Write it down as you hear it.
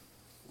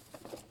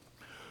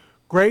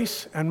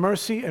Grace and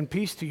mercy and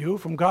peace to you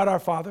from God our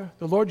Father,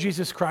 the Lord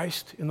Jesus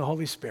Christ, in the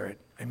Holy Spirit.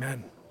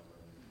 Amen.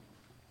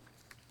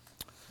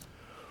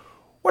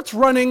 What's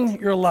running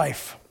your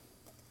life?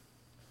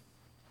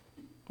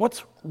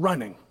 What's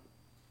running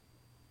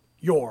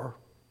your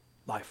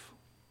life?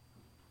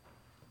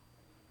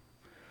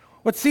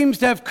 What seems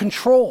to have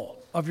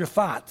control of your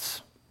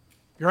thoughts,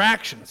 your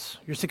actions,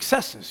 your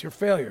successes, your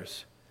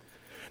failures?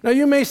 Now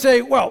you may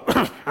say, well,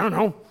 I don't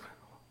know,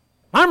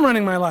 I'm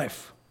running my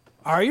life.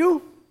 Are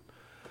you?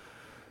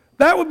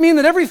 That would mean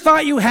that every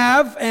thought you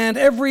have and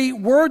every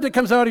word that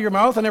comes out of your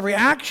mouth and every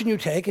action you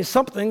take is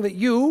something that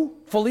you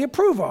fully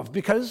approve of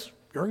because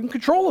you're in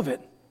control of it.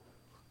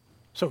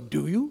 So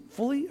do you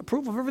fully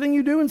approve of everything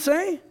you do and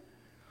say?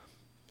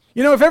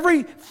 You know, if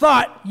every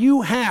thought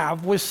you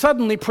have was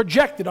suddenly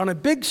projected on a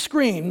big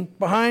screen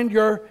behind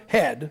your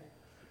head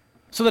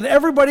so that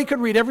everybody could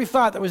read every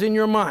thought that was in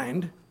your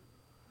mind,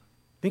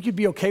 think you'd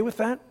be okay with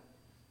that?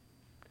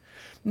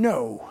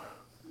 No.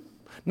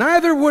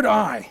 Neither would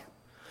I.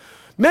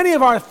 Many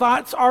of our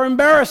thoughts are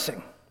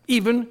embarrassing,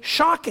 even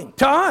shocking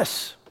to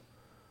us.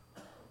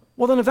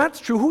 Well, then if that's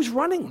true, who's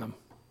running them?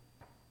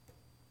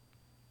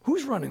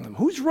 Who's running them?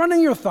 Who's running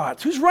your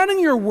thoughts? Who's running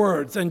your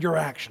words and your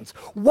actions?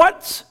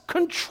 What's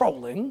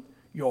controlling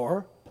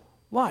your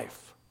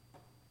life?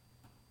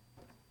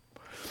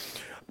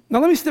 Now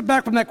let me step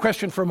back from that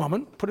question for a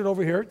moment, put it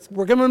over here.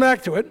 We're coming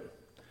back to it.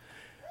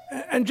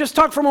 And just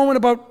talk for a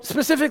moment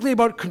specifically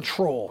about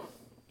control.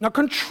 Now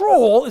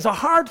control is a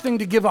hard thing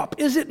to give up,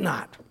 is it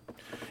not?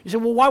 You say,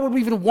 well, why would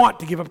we even want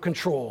to give up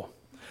control?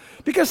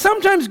 Because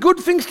sometimes good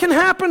things can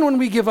happen when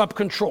we give up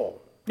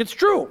control. It's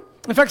true.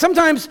 In fact,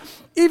 sometimes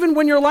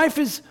when your life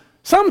is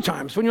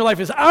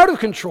out of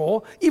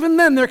control, even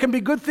then there can be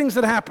good things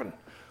that happen.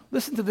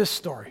 Listen to this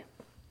story.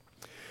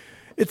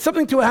 It's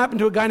something to happen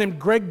to a guy named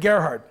Greg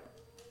Gerhardt.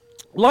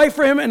 Life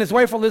for him and his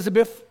wife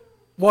Elizabeth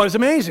was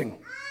amazing.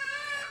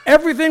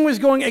 Everything was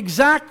going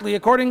exactly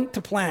according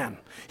to plan.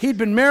 He'd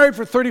been married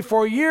for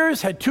 34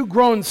 years, had 2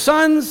 grown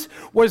sons,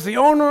 was the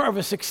owner of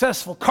a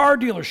successful car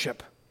dealership.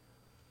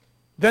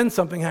 Then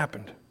something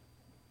happened.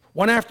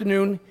 One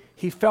afternoon,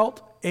 he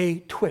felt a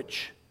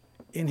twitch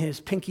in his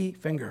pinky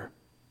finger.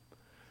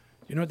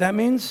 You know what that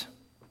means?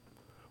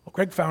 Well,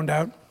 Greg found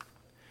out.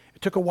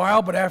 It took a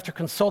while, but after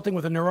consulting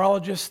with a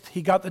neurologist,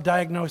 he got the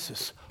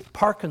diagnosis: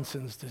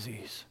 Parkinson's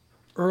disease,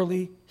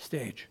 early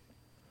stage.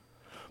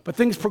 But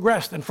things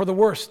progressed, and for the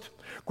worst.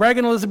 Greg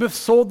and Elizabeth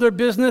sold their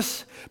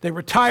business, they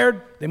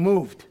retired, they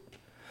moved.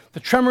 The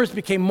tremors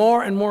became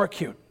more and more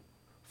acute.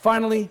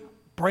 Finally,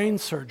 brain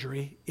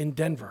surgery in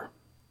Denver.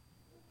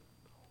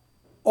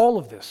 All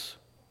of this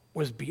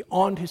was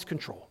beyond his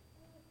control.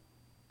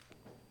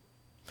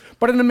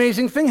 But an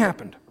amazing thing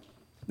happened.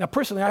 Now,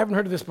 personally, I haven't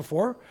heard of this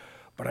before,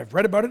 but I've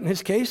read about it in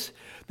his case.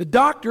 The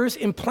doctors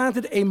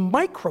implanted a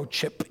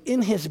microchip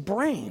in his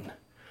brain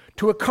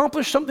to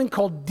accomplish something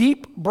called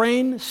deep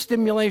brain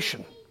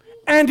stimulation.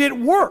 And it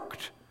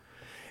worked.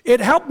 It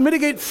helped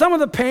mitigate some of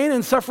the pain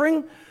and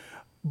suffering,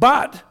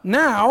 but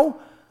now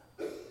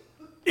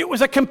it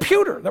was a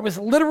computer that was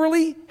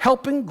literally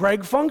helping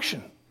Greg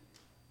function.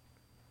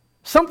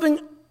 Something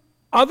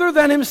other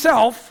than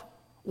himself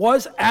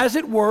was, as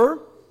it were,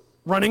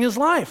 running his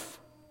life.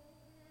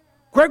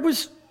 Greg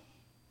was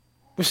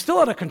still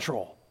out of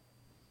control,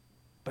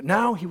 but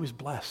now he was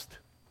blessed.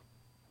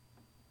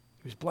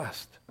 He was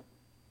blessed.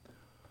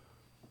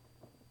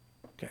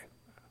 Okay,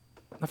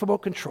 enough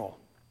about control.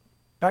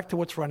 Back to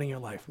what's running your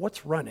life.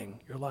 What's running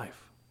your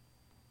life?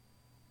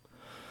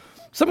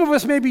 Some of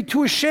us may be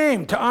too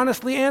ashamed to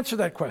honestly answer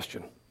that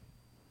question.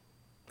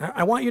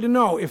 I want you to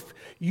know, if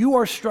you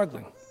are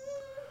struggling,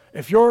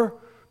 if you're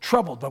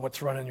troubled by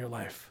what's running your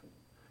life,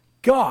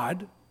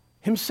 God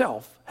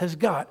himself has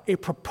got a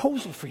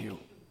proposal for you.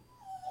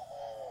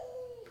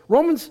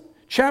 Romans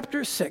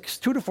chapter 6,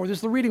 2-4, this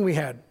is the reading we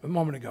had a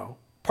moment ago,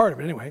 part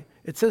of it anyway.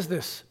 It says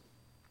this: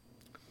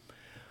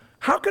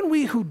 how can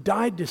we who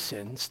died to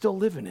sin still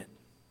live in it?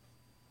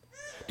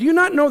 Do you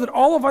not know that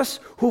all of us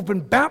who have been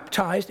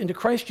baptized into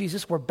Christ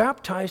Jesus were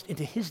baptized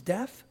into his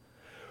death?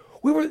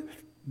 We were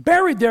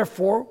buried,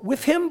 therefore,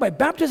 with him by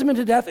baptism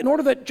into death, in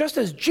order that just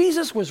as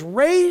Jesus was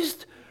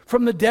raised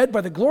from the dead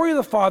by the glory of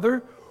the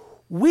Father,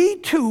 we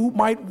too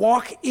might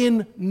walk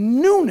in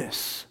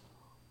newness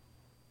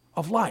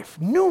of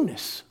life.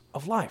 Newness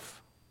of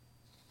life.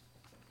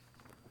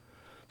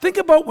 Think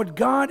about what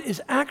God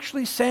is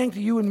actually saying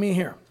to you and me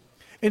here.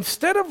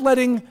 Instead of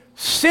letting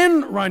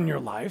sin run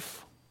your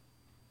life,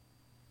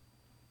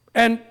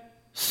 and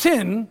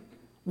sin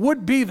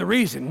would be the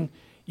reason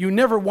you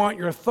never want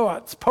your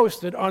thoughts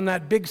posted on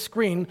that big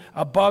screen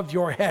above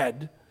your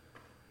head,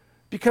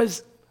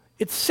 because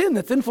it's sin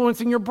that's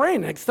influencing your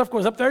brain. Like, stuff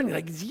goes up there and you're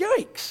like,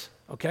 yikes,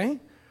 okay?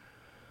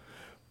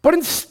 But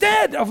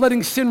instead of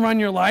letting sin run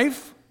your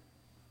life,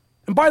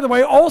 and by the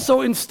way,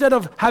 also instead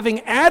of having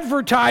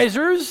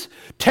advertisers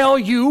tell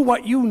you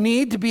what you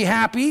need to be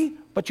happy,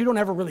 but you don't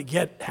ever really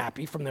get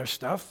happy from their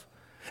stuff,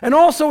 And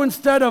also,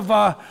 instead of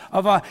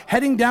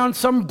heading down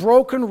some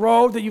broken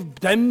road that you've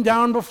been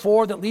down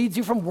before that leads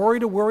you from worry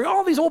to worry,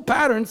 all these old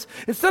patterns,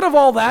 instead of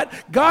all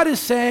that, God is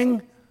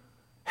saying,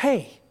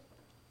 hey,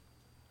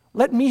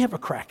 let me have a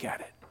crack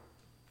at it.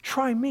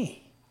 Try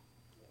me.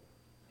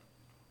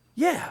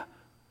 Yeah.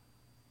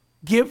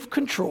 Give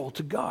control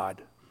to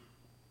God.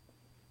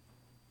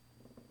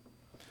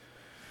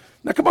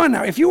 Now, come on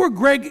now. If you were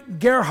Greg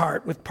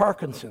Gerhardt with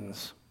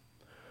Parkinson's,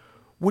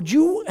 would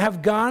you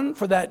have gone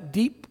for that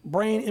deep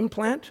brain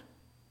implant?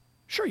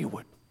 Sure you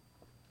would.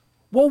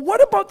 Well,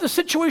 what about the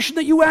situation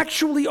that you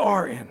actually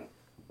are in?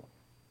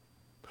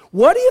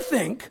 What do you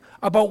think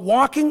about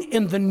walking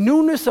in the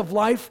newness of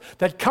life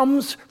that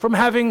comes from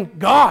having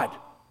God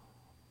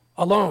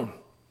alone,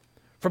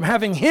 from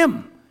having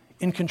Him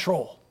in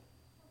control?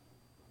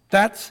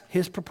 That's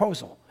His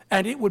proposal,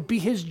 and it would be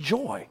His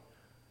joy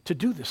to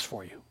do this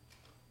for you.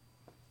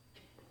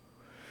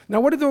 Now,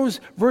 what do those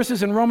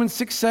verses in Romans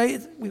 6 say?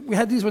 We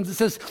had these ones. It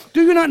says,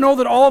 do you not know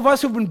that all of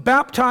us who've been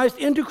baptized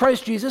into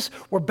Christ Jesus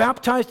were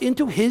baptized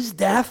into His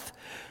death?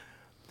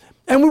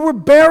 And we were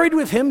buried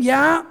with Him,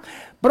 yeah,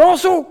 but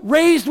also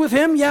raised with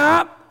Him,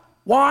 yeah.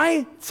 Why?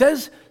 It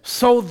says,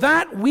 so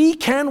that we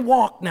can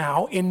walk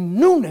now in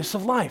newness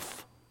of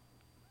life.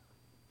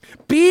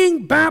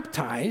 Being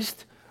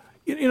baptized,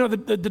 you know,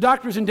 the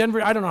doctors in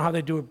Denver, I don't know how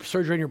they do a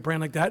surgery on your brain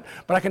like that,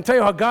 but I can tell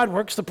you how God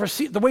works.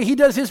 The way He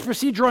does His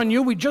procedure on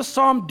you, we just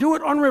saw Him do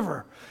it on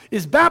River,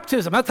 is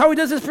baptism. That's how He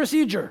does His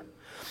procedure.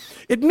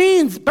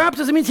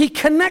 Baptism means He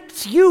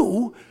connects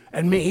you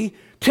and me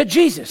to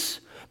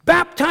Jesus.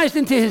 Baptized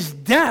into His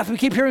death, we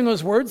keep hearing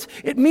those words,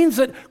 it means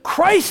that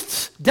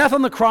Christ's death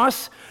on the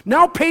cross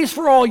now pays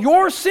for all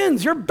your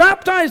sins. You're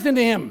baptized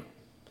into Him.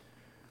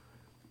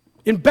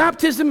 In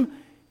baptism,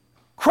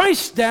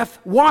 Christ's death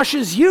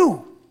washes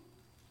you.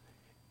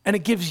 And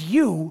it gives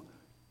you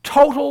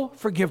total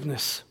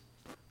forgiveness.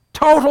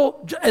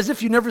 Total, as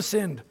if you never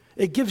sinned.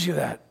 It gives you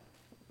that.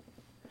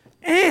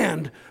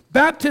 And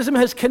baptism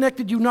has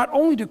connected you not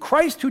only to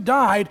Christ who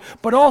died,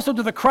 but also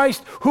to the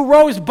Christ who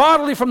rose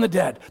bodily from the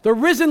dead, the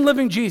risen,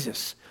 living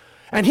Jesus.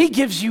 And He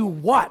gives you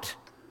what?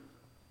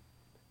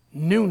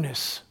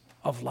 Newness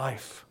of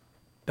life.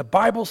 The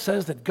Bible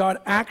says that God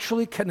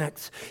actually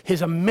connects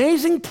His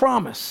amazing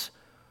promise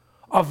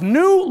of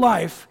new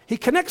life. He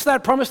connects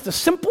that promise to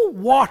simple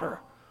water.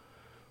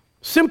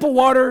 Simple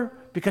water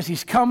because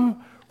He's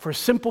come for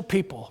simple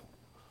people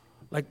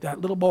like that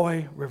little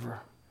boy,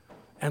 River,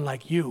 and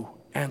like you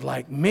and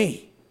like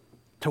me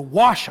to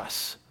wash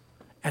us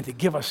and to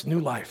give us new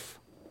life.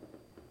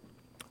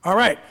 All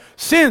right,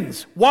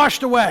 sins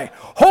washed away.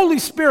 Holy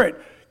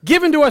Spirit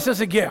given to us as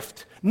a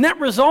gift. Net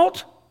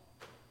result,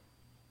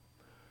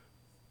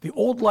 the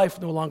old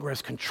life no longer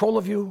has control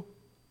of you,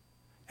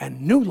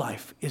 and new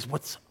life is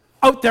what's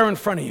out there in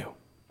front of you.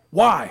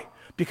 Why?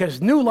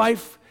 Because new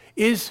life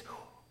is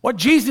what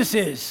Jesus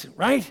is,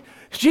 right?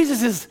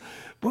 Jesus is,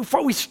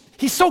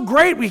 He's so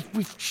great,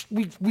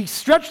 we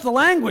stretch the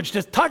language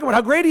to talk about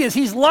how great He is.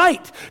 He's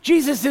light.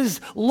 Jesus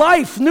is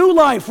life, new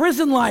life,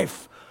 risen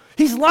life.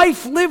 He's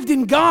life lived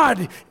in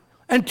God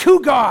and to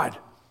God.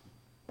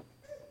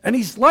 And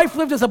He's life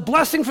lived as a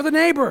blessing for the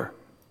neighbor.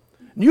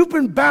 And you've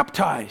been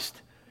baptized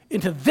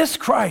into this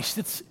Christ.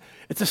 It's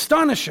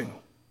astonishing.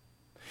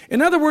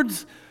 In other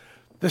words,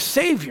 the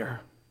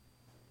Savior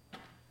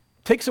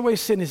takes away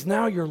sin, is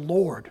now your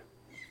Lord.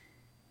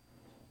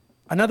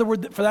 Another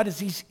word for that is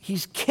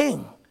He's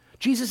King.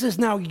 Jesus is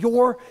now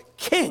your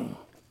King.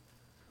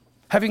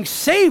 Having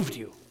saved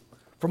you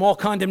from all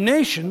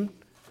condemnation,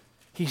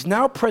 He's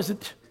now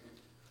present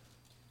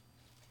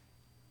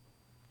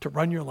to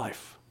run your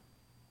life.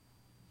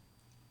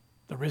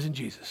 The risen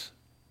Jesus.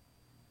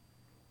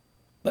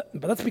 But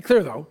let's be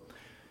clear though.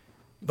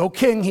 Though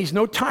King, He's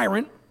no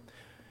tyrant,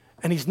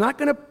 and He's not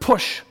going to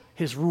push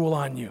His rule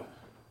on you.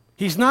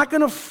 He's not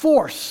going to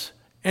force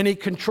any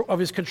control of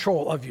His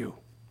control of you.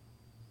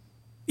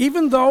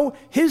 Even though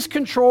His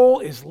control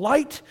is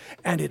light,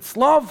 and it's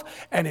love,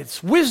 and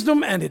it's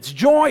wisdom, and it's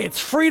joy, it's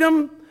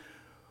freedom,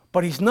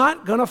 but He's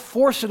not going to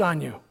force it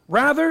on you.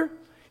 Rather,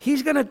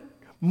 He's going to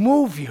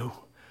move you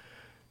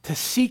to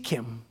seek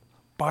Him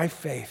by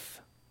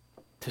faith,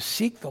 to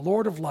seek the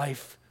Lord of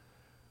life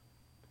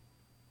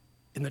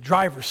in the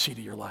driver's seat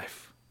of your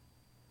life,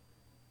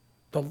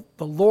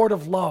 the Lord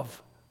of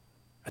love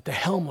at the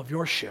helm of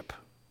your ship,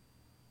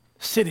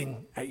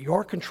 sitting at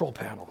your control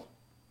panel.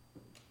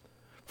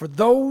 For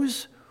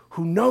those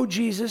who know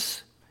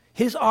Jesus,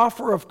 His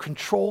offer of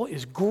control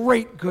is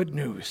great good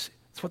news.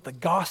 It's what the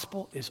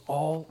gospel is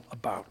all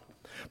about.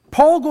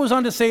 Paul goes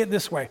on to say it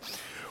this way.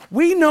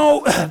 We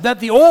know that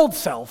the old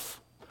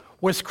self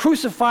was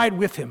crucified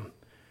with Him.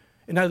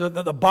 And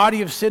the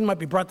body of sin might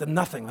be brought to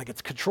nothing, like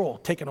its control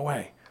taken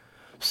away,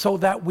 so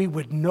that we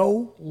would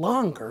no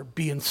longer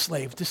be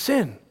enslaved to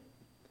sin.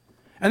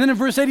 And then in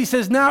verse 8 he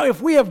says, now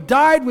if we have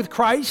died with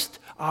Christ,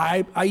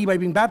 i.e. by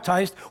being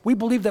baptized, we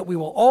believe that we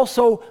will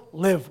also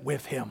live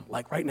with Him,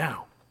 like right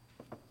now.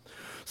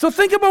 So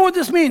think about what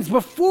this means.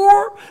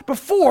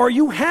 Before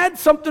you had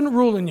something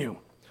ruling you.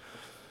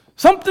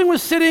 Something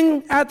was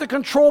sitting at the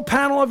control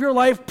panel of your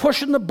life,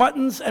 pushing the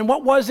buttons, and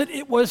what was it?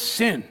 It was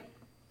sin.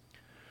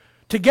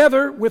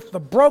 Together with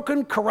the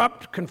broken,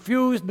 corrupt,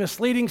 confused,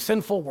 misleading,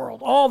 sinful world.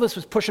 All this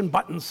was pushing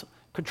buttons,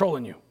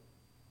 controlling you.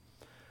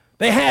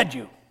 They had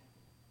you.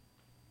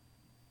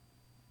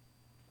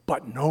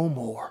 But no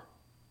more.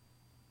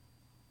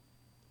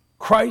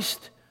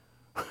 Christ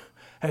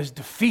has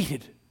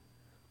defeated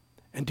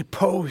and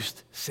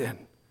deposed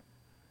sin.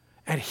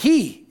 And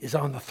he is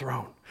on the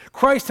throne.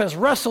 Christ has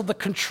wrestled the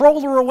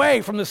controller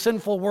away from the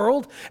sinful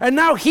world, and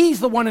now he's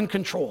the one in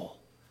control.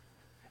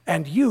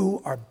 And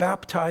you are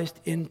baptized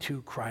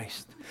into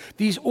Christ.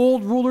 These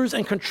old rulers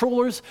and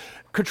controllers,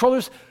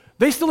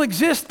 they still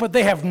exist, but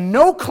they have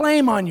no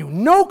claim on you,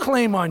 no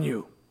claim on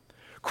you.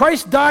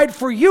 Christ died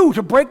for you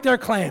to break their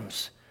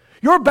claims.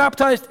 You're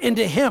baptized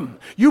into him.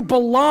 You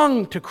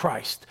belong to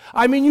Christ.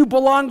 I mean, you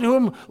belong to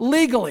him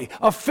legally,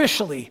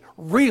 officially,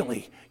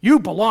 really. You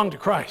belong to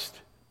Christ.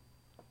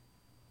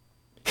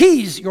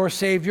 He's your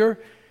Savior.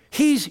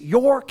 He's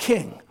your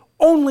King.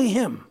 Only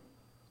him.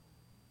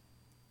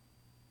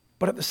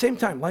 But at the same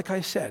time, like I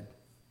said,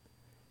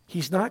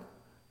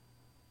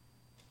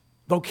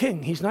 though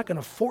King, he's not going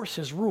to force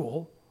his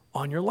rule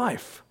on your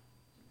life.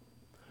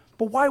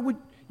 But why would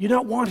you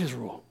not want his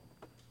rule?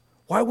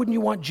 Why wouldn't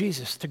you want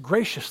Jesus to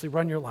graciously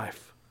run your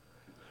life?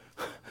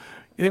 You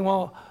think,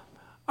 well,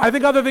 I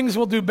think other things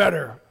will do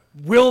better.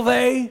 Will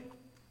they?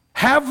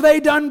 Have they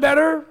done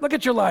better? Look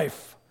at your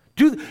life.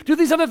 Do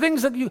these other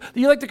things that you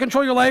like to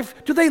control your life,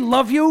 do they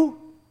love you?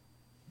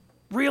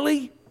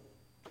 Really?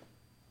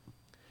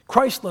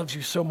 Christ loves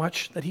you so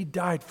much that he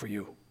died for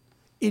you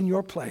in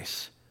your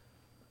place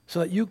so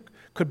that you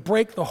could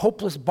break the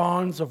hopeless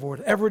bonds of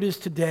whatever it is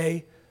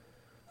today,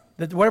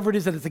 that whatever it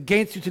is that is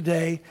against you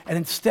today, and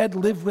instead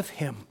live with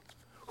him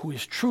who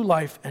is true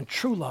life and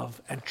true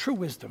love and true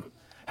wisdom,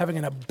 having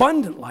an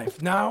abundant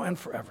life now and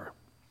forever.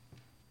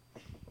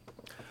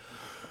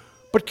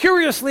 But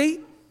curiously,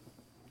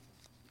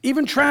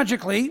 even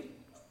tragically,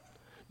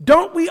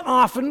 don't we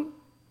often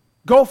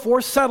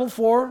settle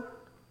for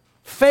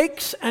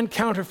fakes and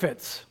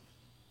counterfeits?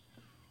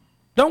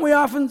 Don't we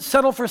often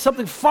settle for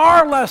something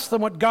far less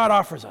than what God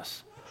offers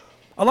us?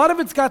 A lot of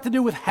it's got to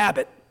do with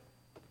habit.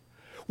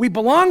 We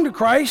belong to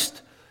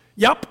Christ,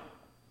 yep,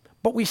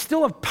 but we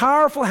still have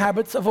powerful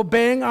habits of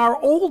obeying our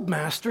old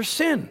master,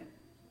 sin.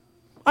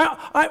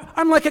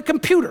 I'm like a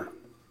computer.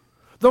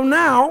 Though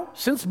now,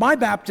 since my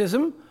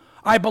baptism,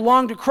 I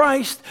belong to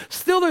Christ,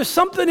 still there's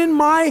something in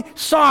my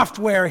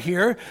software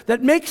here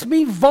that makes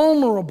me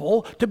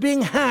vulnerable to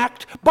being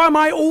hacked by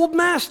my old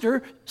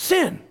master,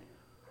 sin.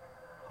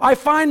 I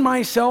find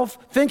myself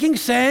thinking,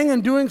 saying,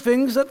 and doing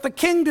things that the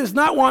King does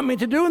not want me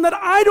to do and that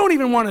I don't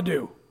even want to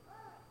do.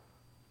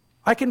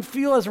 I can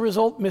feel, as a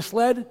result,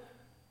 misled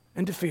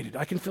and defeated.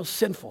 I can feel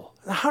sinful.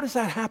 Now, how does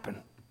that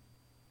happen?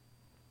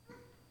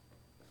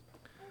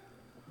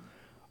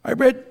 I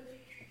read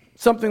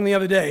something the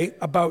other day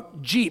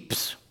about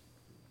Jeeps.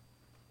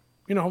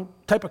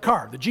 Type of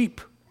car, the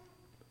Jeep.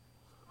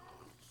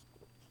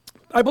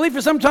 I believe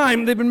for some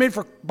time they've been made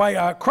by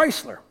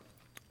Chrysler.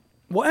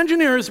 Well,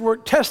 engineers were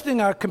testing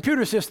a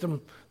computer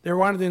system they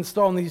wanted to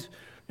install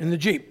in the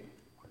Jeep.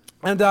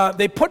 And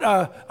they put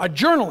a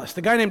journalist,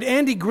 a guy named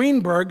Andy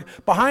Greenberg,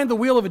 behind the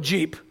wheel of a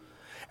Jeep.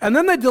 And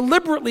then they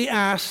deliberately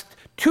asked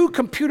two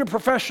computer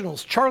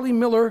professionals, Charlie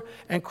Miller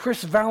and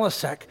Chris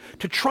Valasek,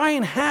 to try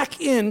and hack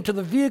into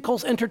the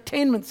vehicle's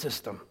entertainment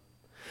system.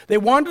 They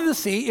wanted to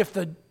see if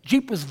the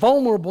Jeep was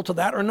vulnerable to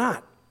that or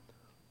not.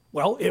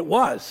 Well, it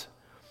was.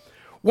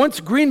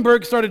 Once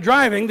Greenberg started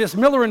driving, this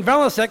Miller and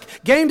Valasek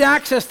gained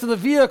access to the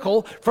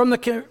vehicle from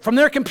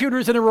their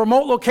computers in a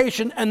remote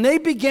location, and they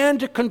began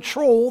to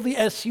control the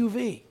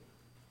SUV.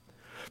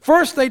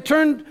 First, they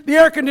turned the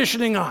air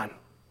conditioning on.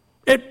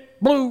 It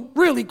blew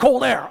really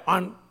cold air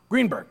on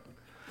Greenberg.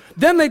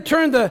 Then they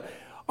turned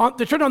on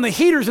the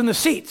heaters in the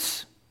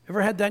seats.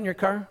 Ever had that in your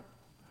car?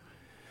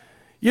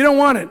 You don't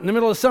want it in the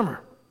middle of summer.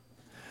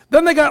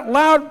 Then they got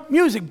loud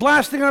music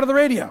blasting out of the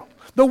radio.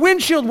 The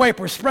windshield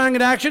wipers sprang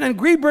into action, and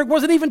Greenberg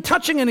wasn't even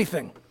touching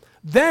anything.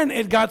 Then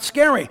it got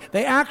scary.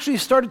 They actually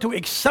started to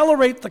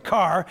accelerate the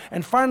car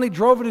and finally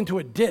drove it into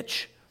a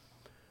ditch.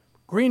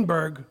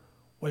 Greenberg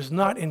was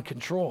not in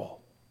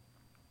control.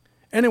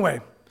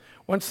 Anyway,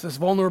 once this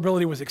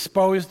vulnerability was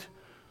exposed,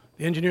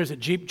 the engineers at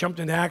Jeep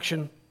jumped into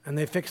action, and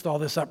they fixed all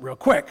this up real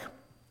quick.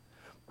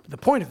 The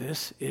point of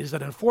this is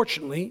that,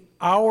 unfortunately,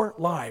 our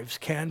lives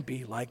can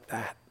be like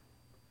that.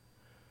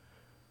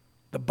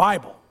 The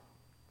Bible,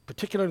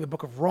 particularly the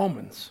book of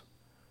Romans,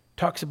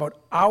 talks about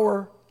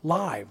our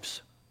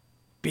lives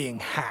being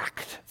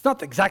hacked. It's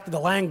not exactly the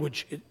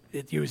language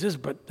it uses,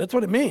 but that's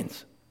what it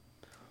means.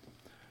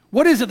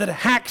 What is it that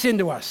hacks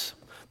into us?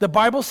 The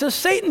Bible says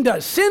Satan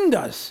does, sin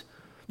does,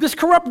 this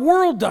corrupt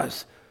world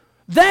does.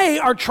 They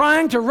are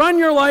trying to run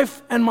your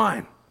life and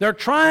mine. They're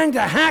trying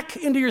to hack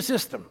into your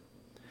system.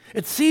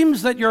 It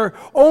seems that your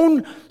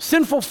own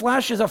sinful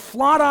flesh is a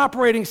flawed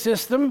operating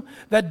system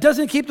that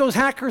doesn't keep those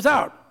hackers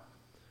out.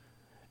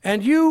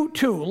 And you,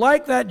 too,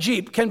 like that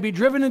Jeep, can be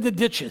driven into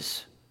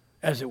ditches,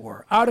 as it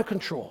were, out of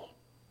control.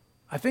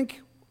 I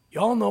think you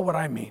all know what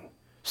I mean.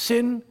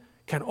 Sin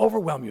can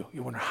overwhelm you.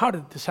 You wonder, how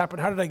did this happen?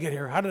 How did I get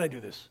here? How did I do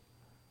this?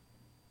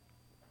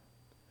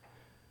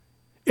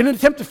 In an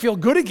attempt to feel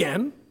good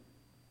again,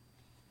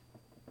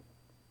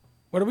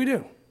 what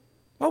do?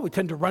 Well, we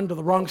tend to run to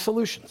the wrong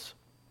solutions.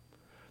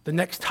 The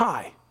next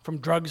high from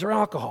drugs or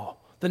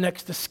alcohol, the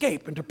next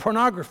escape into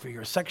pornography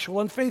or sexual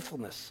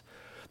unfaithfulness,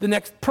 the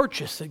next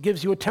purchase that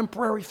gives you a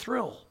temporary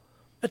thrill,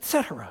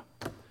 etc.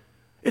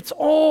 It's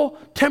all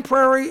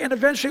temporary, and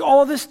eventually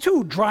all of this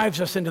too drives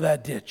us into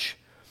that ditch.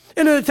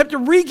 In an attempt to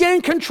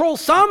regain control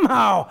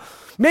somehow,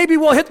 maybe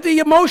we'll hit the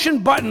emotion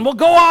button, we'll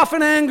go off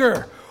in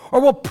anger,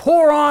 or we'll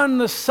pour on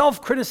the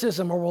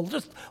self-criticism, or we'll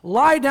just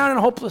lie down in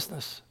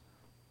hopelessness.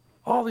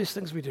 All these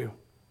things we do.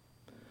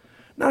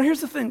 Now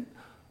here's the thing.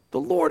 The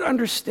Lord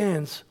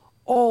understands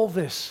all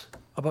this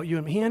about you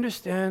and me. He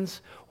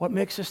understands what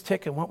makes us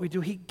tick and what we do.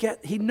 He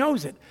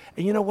knows it.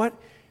 And you know what?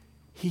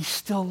 He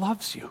still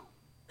loves you.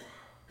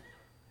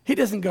 He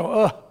doesn't go,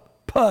 oh,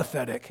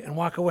 pathetic, and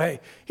walk away.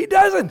 He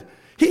doesn't.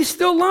 He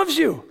still loves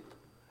you.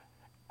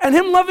 And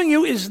him loving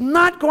you is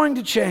not going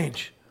to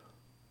change.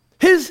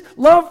 His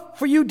love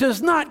for you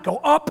does not go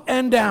up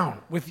and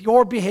down with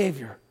your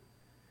behavior.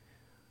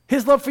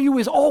 His love for you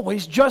is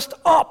always just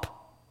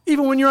up.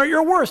 Even when you're at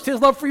your worst,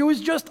 his love for you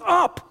is just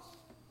up.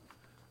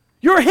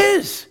 You're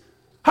his.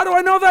 How do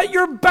I know that?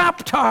 You're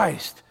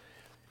baptized.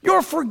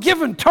 You're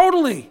forgiven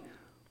totally.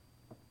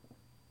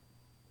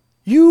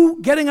 You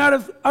getting out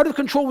of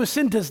control with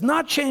sin does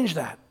not change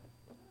that.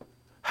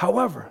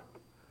 However,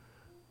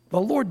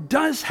 the Lord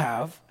does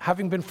have,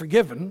 having been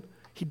forgiven,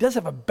 he does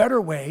have a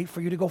better way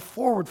for you to go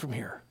forward from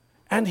here.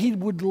 And he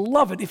would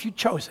love it if you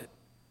chose it.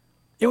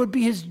 It would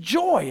be his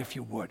joy if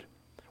you would.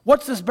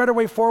 What's this better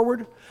way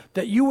forward?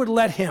 That you would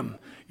let him,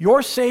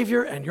 your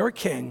Savior and your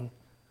King,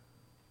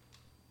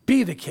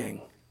 be the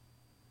King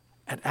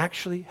and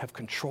actually have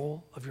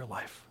control of your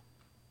life.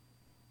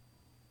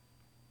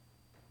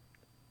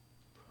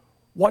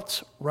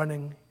 What's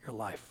running your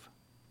life?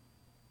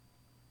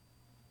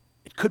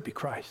 It could be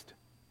Christ.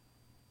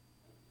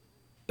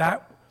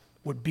 That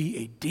would be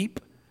a deep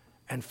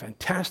and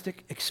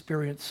fantastic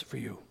experience for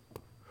you.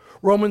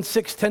 Romans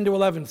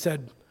 6:10-11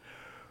 said,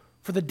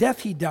 "For the death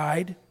he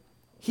died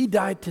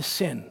to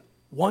sin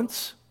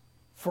once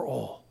for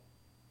all.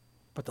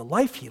 But the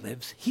life he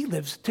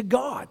lives to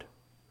God.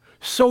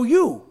 So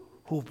you,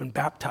 who have been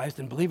baptized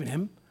and believe in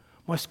him,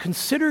 must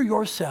consider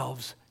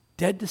yourselves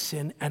dead to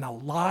sin and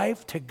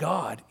alive to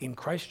God in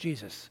Christ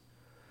Jesus."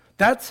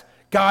 That's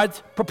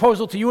God's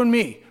proposal to you and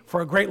me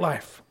for a great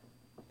life.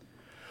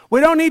 We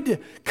don't need to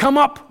come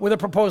up with a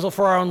proposal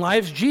for our own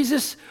lives.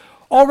 Jesus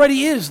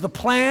already is the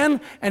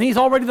plan, and he's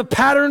already the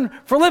pattern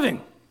for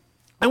living.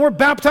 And we're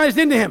baptized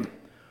into him.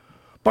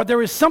 But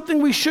there is something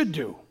we should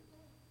do,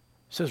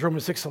 says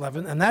Romans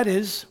 6:11, and that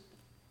is,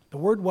 the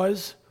word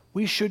was,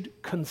 we should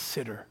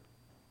consider.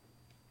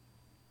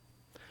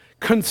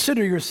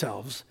 Consider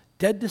yourselves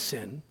dead to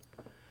sin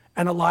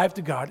and alive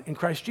to God in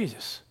Christ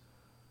Jesus.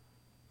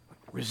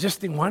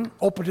 Resisting one,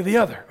 open to the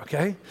other,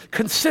 okay?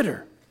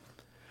 Consider.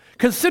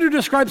 Consider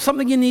describes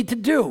something you need to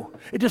do.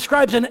 It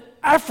describes an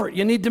effort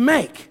you need to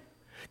make.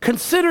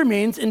 Consider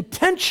means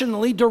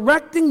intentionally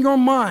directing your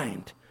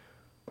mind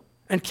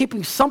and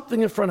keeping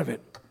something in front of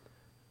it.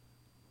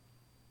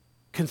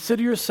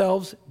 Consider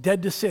yourselves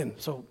dead to sin.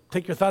 So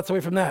take your thoughts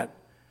away from that.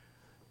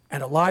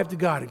 And alive to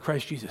God in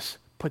Christ Jesus.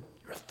 Put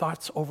your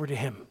thoughts over to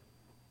him.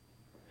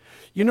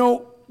 You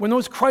know, when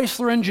those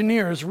Chrysler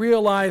engineers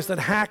realized that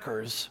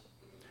hackers,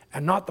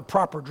 and not the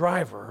proper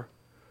driver,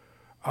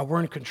 were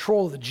in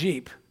control of the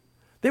Jeep,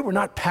 they were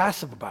not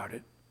passive about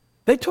it.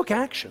 They took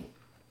action.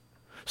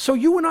 So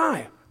you and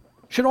I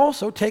should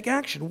also take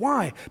action.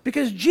 Why?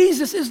 Because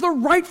Jesus is the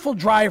rightful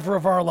driver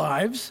of our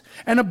lives,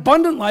 and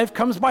abundant life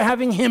comes by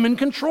having him in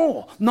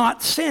control,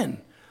 not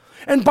sin.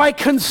 And by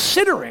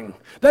considering,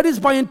 that is,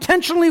 by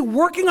intentionally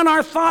working on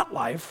our thought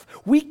life,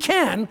 we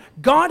can,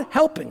 God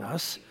helping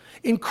us,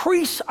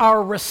 increase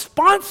our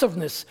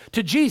responsiveness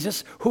to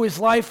Jesus, who is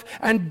life,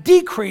 and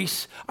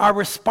decrease our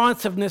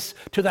responsiveness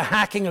to the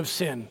hacking of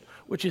sin,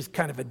 which is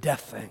kind of a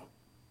death thing.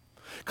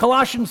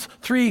 Colossians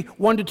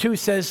 3:1-2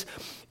 says,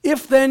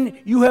 "If then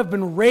you have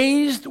been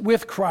raised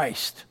with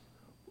Christ,"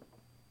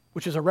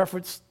 which is a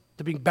reference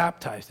to being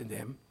baptized into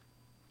him.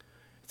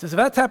 It says, if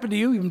that's happened to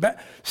you,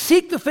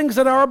 seek the things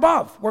that are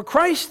above, where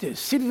Christ is,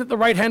 seated at the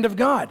right hand of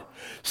God.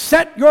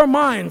 Set your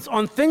minds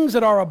on things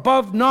that are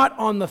above, not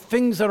on the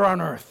things that are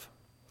on earth.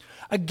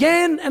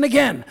 Again and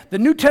again, the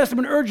New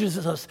Testament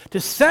urges us to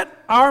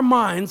set our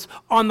minds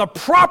on the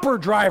proper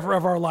driver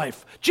of our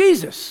life,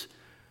 Jesus,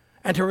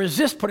 and to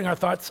resist putting our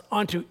thoughts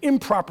onto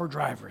improper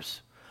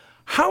drivers.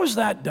 How is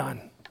that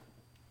done?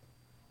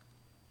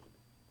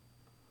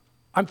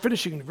 I'm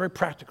finishing in a very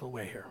practical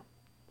way here.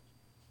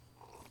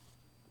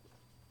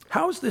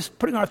 How is this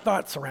putting our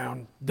thoughts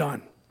around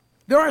done?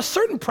 There are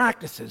certain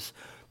practices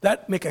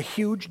that make a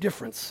huge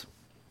difference.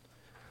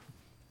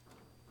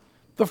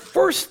 The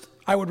first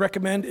I would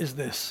recommend is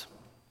this.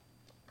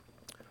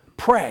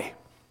 Pray.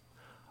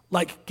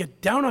 Like,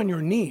 get down on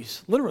your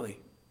knees, literally,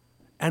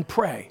 and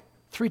pray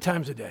 3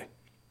 times a day.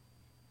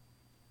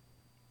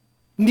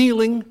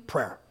 Kneeling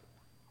prayer.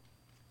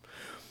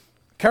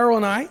 Carol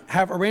and I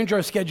have arranged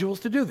our schedules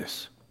to do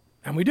this,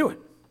 and we do it.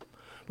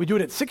 We do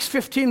it at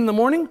 6:15 in the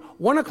morning,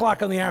 1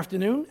 o'clock in the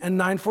afternoon, and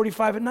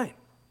 9:45 at night.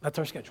 That's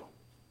our schedule.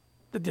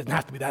 It doesn't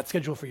have to be that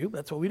schedule for you.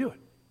 That's what we do it.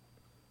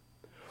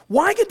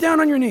 Why get down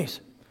on your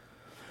knees?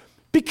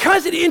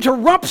 Because it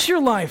interrupts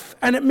your life,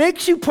 and it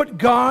makes you put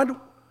God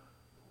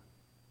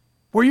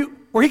where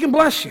He can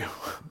bless you,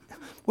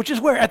 which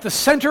is where? At the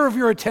center of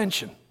your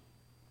attention.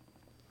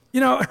 You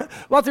know,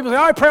 lots of people say,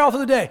 I pray all through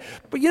the day.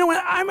 But you know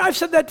what? I've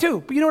said that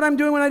too. But you know what I'm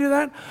doing when I do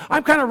that?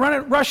 I'm kind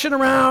of rushing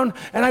around,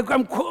 and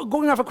I'm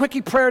going off a quickie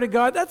prayer to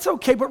God. That's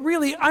okay, but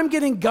really, I'm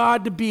getting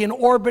God to be in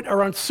orbit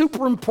around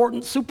super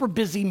important, super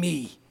busy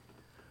me.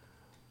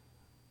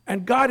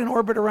 And God in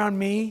orbit around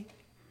me,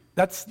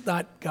 that's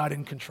not God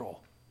in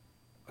control.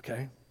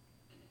 Okay?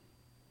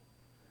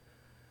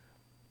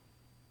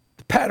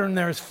 The pattern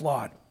there is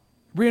flawed.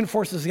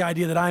 Reinforces the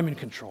idea that I'm in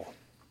control.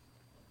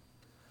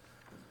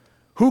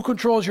 Who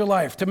controls your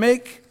life? To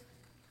make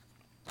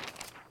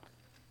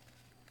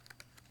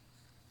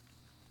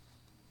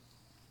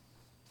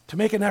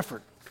an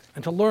effort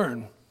and to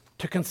learn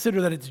to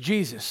consider that it's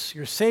Jesus,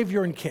 your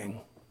Savior and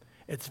King,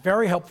 it's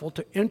very helpful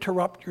to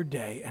interrupt your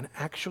day and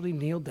actually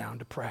kneel down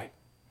to pray.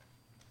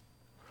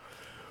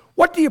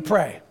 What do you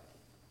pray?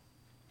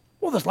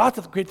 Well, there's lots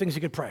of great things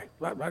you could pray.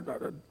 I'm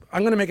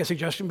going to make a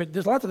suggestion, but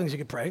there's lots of things you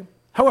could pray.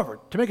 However,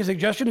 to make a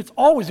suggestion, it's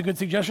always a good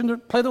suggestion to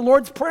pray the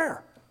Lord's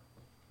Prayer.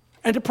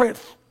 And to pray it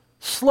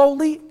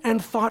slowly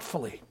and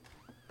thoughtfully.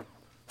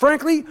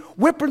 Frankly,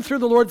 whipping through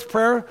the Lord's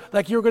Prayer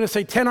like you're going to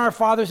say 10 Our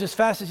Fathers as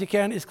fast as you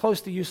can is close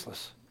to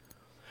useless.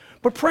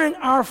 But praying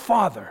Our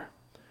Father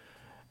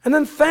and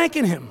then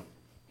thanking Him.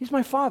 He's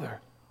my Father.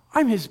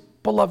 I'm His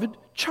beloved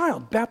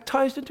child,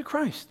 baptized into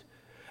Christ.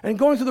 And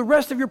going through the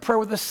rest of your prayer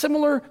with a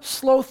similar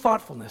slow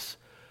thoughtfulness.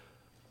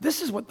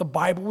 This is what the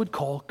Bible would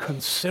call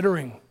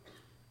considering.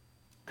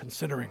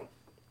 Considering.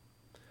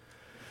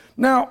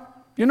 Now,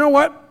 you know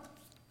what?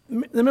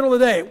 In the middle of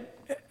the day,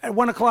 at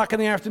 1 o'clock in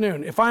the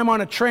afternoon, if I'm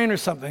on a train or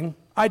something,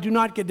 I do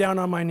not get down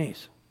on my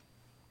knees.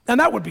 And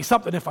that would be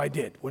something if I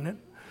did, wouldn't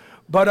it?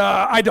 But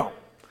I don't.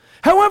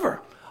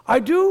 However, I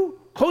do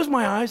close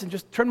my eyes and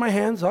just turn my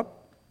hands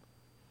up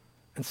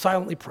and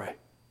silently pray.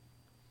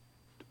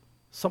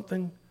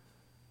 Something,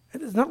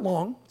 it is not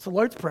long, it's the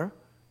Lord's Prayer.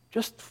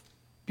 Just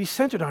be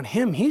centered on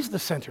Him. He's the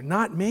center,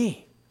 not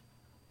me.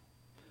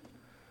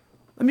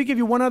 Let me give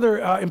you one other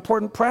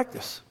important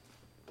practice.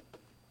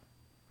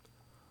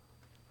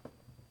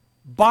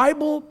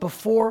 Bible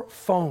before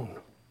phone.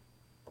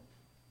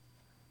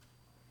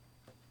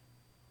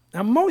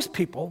 Now, most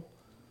people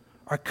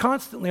are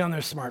constantly on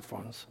their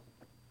smartphones.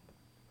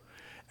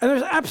 And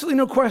there's absolutely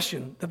no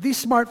question that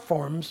these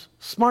smartphones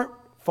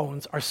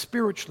are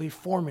spiritually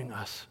forming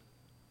us.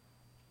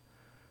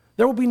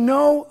 There will be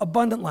no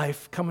abundant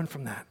life coming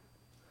from that.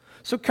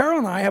 So Carol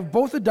and I have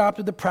both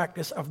adopted the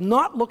practice of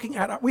not looking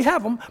at, we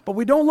have them, but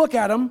we don't look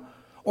at them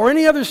or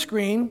any other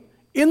screen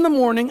in the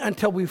morning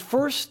until we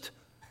first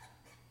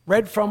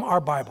read from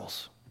our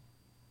Bibles.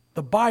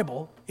 The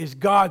Bible is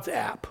God's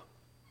app.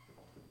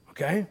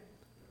 Okay?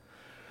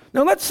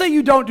 Now let's say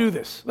you don't do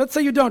this.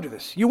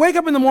 You wake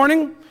up in the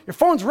morning, your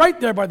phone's right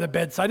there by the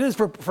bedside. It is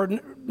for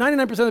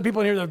 99% of the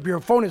people in here, your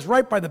phone is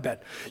right by the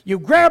bed. You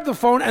grab the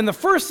phone, and the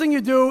first thing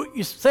you do,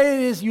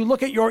 you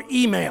look at your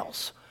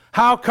emails.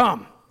 How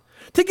come?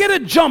 To get a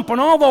jump on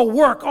all the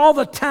work, all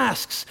the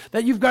tasks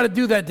that you've got to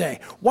do that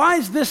day. Why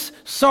is this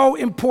so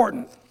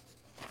important?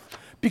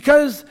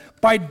 Because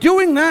by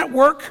doing that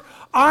work,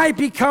 I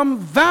become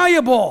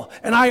valuable,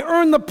 and I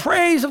earn the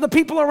praise of the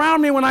people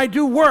around me when I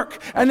do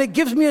work, and it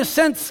gives me a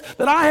sense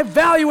that I have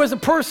value as a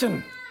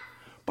person.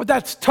 But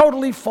that's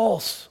totally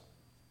false.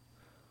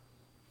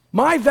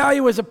 My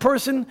value as a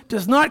person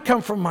does not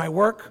come from my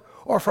work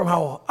or from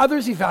how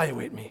others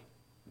evaluate me.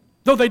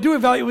 Though they do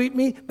evaluate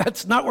me,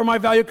 that's not where my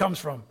value comes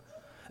from.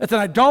 It's an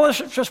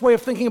idolatrous way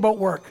of thinking about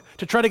work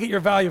to try to get your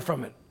value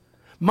from it.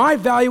 My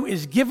value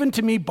is given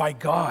to me by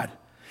God.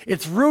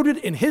 It's rooted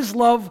in His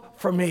love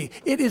for me.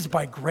 It is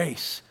by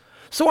grace.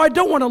 So I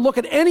don't want to look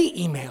at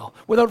any email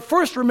without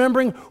first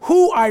remembering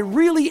who I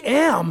really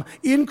am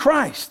in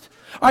Christ.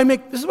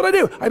 This is what I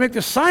do. I make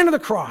the sign of the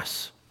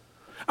cross.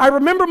 I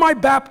remember my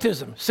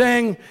baptism,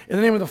 saying, in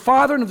the name of the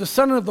Father, and of the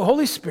Son, and of the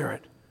Holy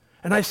Spirit.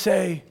 And I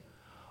say,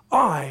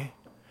 I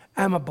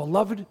am a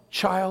beloved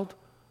child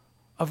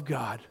of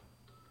God.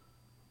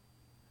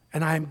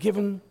 And I am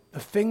given the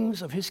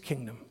things of His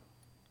kingdom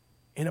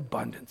in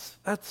abundance.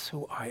 That's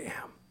who I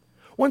am.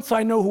 Once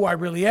I know who I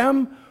really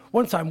am,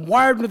 once I'm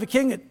wired into the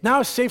King, it's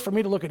now safe for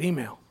me to look at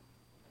email.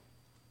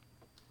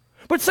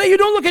 But say you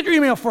don't look at your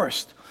email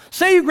first.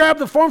 Say you grab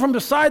the phone from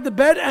beside the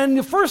bed, and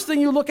the first thing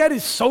you look at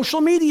is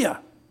social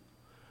media.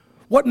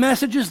 What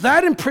message is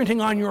that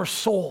imprinting on your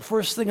soul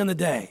first thing in the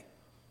day?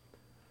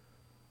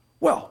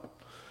 Well,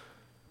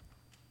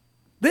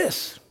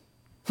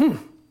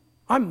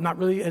 I'm not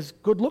really as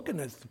good looking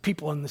as the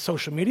people on the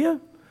social media,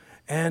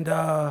 and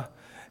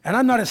And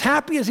I'm not as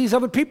happy as these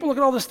other people. Look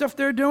at all the stuff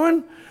they're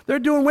doing. They're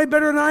doing way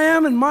better than I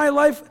am, and my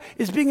life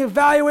is being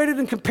evaluated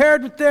and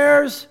compared with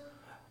theirs.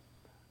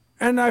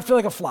 And I feel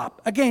like a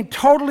flop. Again,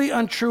 totally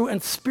untrue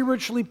and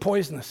spiritually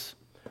poisonous.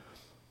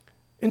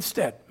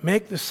 Instead,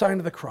 make the sign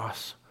of the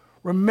cross.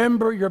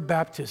 Remember your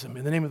baptism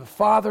in the name of the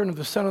Father and of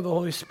the Son and of the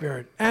Holy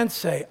Spirit, and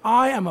say,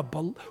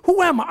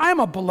 who am I? I am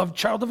a beloved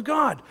child of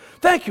God.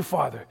 Thank you,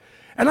 Father.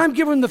 And I'm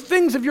given the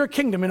things of your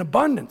kingdom in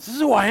abundance. This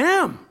is who I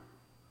am.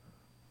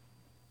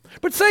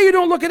 But say you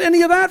don't look at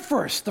any of that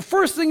first. The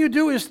first thing you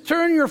do is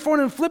turn your phone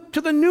and flip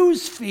to the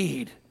news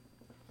feed.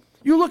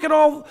 You look at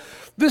all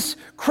this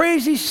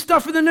crazy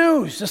stuff in the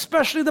news,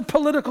 especially the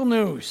political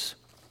news.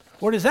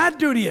 What does that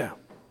do to you?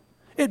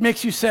 It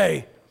makes you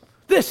say,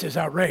 this is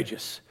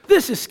outrageous.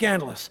 This is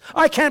scandalous.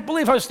 I can't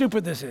believe how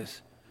stupid this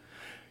is.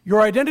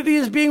 Your identity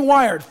is being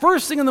wired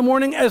first thing in the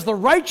morning as the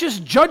righteous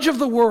judge of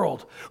the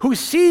world who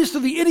sees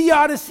through the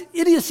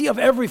idiocy of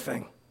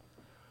everything.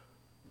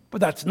 But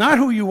that's not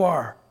who you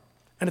are.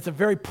 And it's a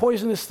very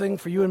poisonous thing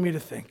for you and me to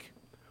think.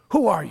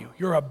 Who are you?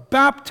 You're a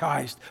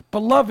baptized,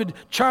 beloved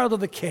child of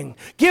the King,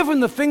 given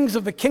the things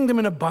of the kingdom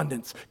in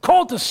abundance,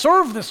 called to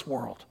serve this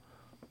world,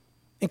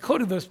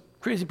 including those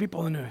crazy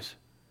people in the news.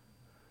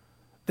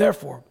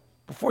 Therefore,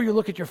 before you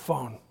look at your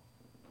phone,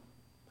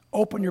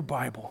 open your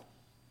Bible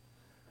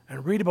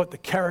and read about the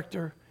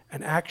character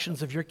and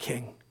actions of your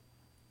King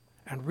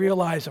and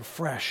realize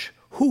afresh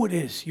who it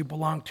is you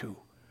belong to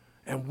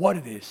and what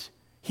it is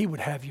he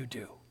would have you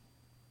do.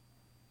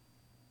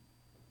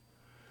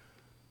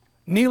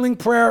 Kneeling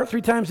prayer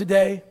 3 times a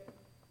day,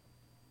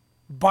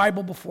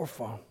 Bible before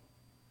phone.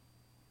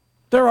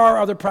 There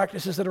are other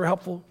practices that are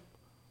helpful,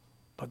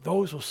 but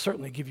those will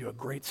certainly give you a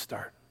great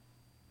start.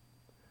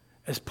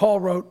 As Paul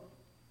wrote,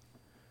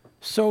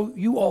 so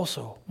you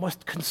also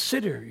must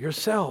consider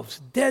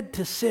yourselves dead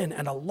to sin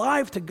and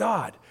alive to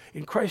God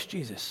in Christ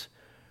Jesus.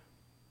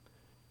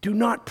 Do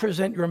not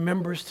present your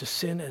members to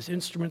sin as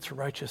instruments for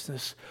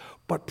righteousness,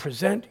 but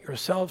present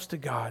yourselves to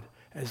God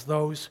as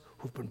those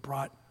who've been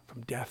brought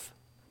from death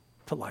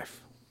to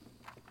life.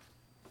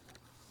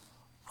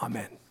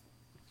 Amen.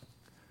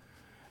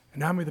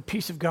 And now may the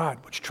peace of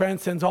God, which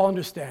transcends all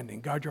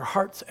understanding, guard your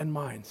hearts and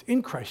minds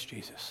in Christ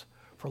Jesus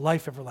for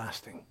life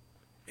everlasting.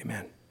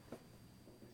 Amen.